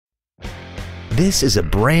This is a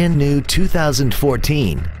brand new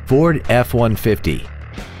 2014 Ford F-150.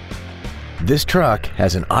 This truck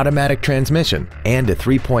has an automatic transmission and a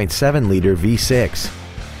 3.7-liter V6.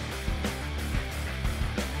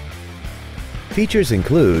 Features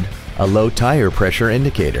include a low tire pressure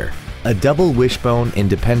indicator, a double wishbone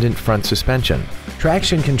independent front suspension,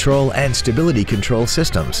 traction control and stability control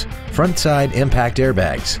systems, front side impact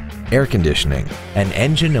airbags, air conditioning, an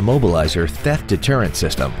engine immobilizer theft deterrent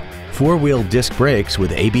system, four-wheel disc brakes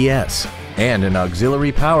with ABS, and an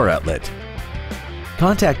auxiliary power outlet.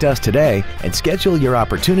 Contact us today and schedule your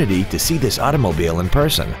opportunity to see this automobile in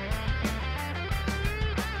person.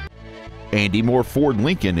 Andy Moore Ford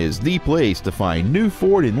Lincoln is the place to find new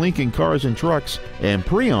Ford and Lincoln cars and trucks and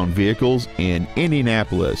pre-owned vehicles in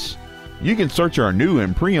Indianapolis. You can search our new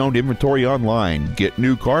and pre-owned inventory online, get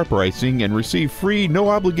new car pricing, and receive free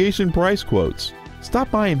no-obligation price quotes.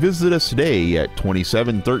 Stop by and visit us today at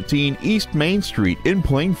 2713 East Main Street in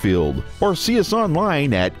Plainfield, or see us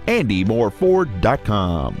online at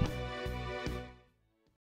andymoreford.com.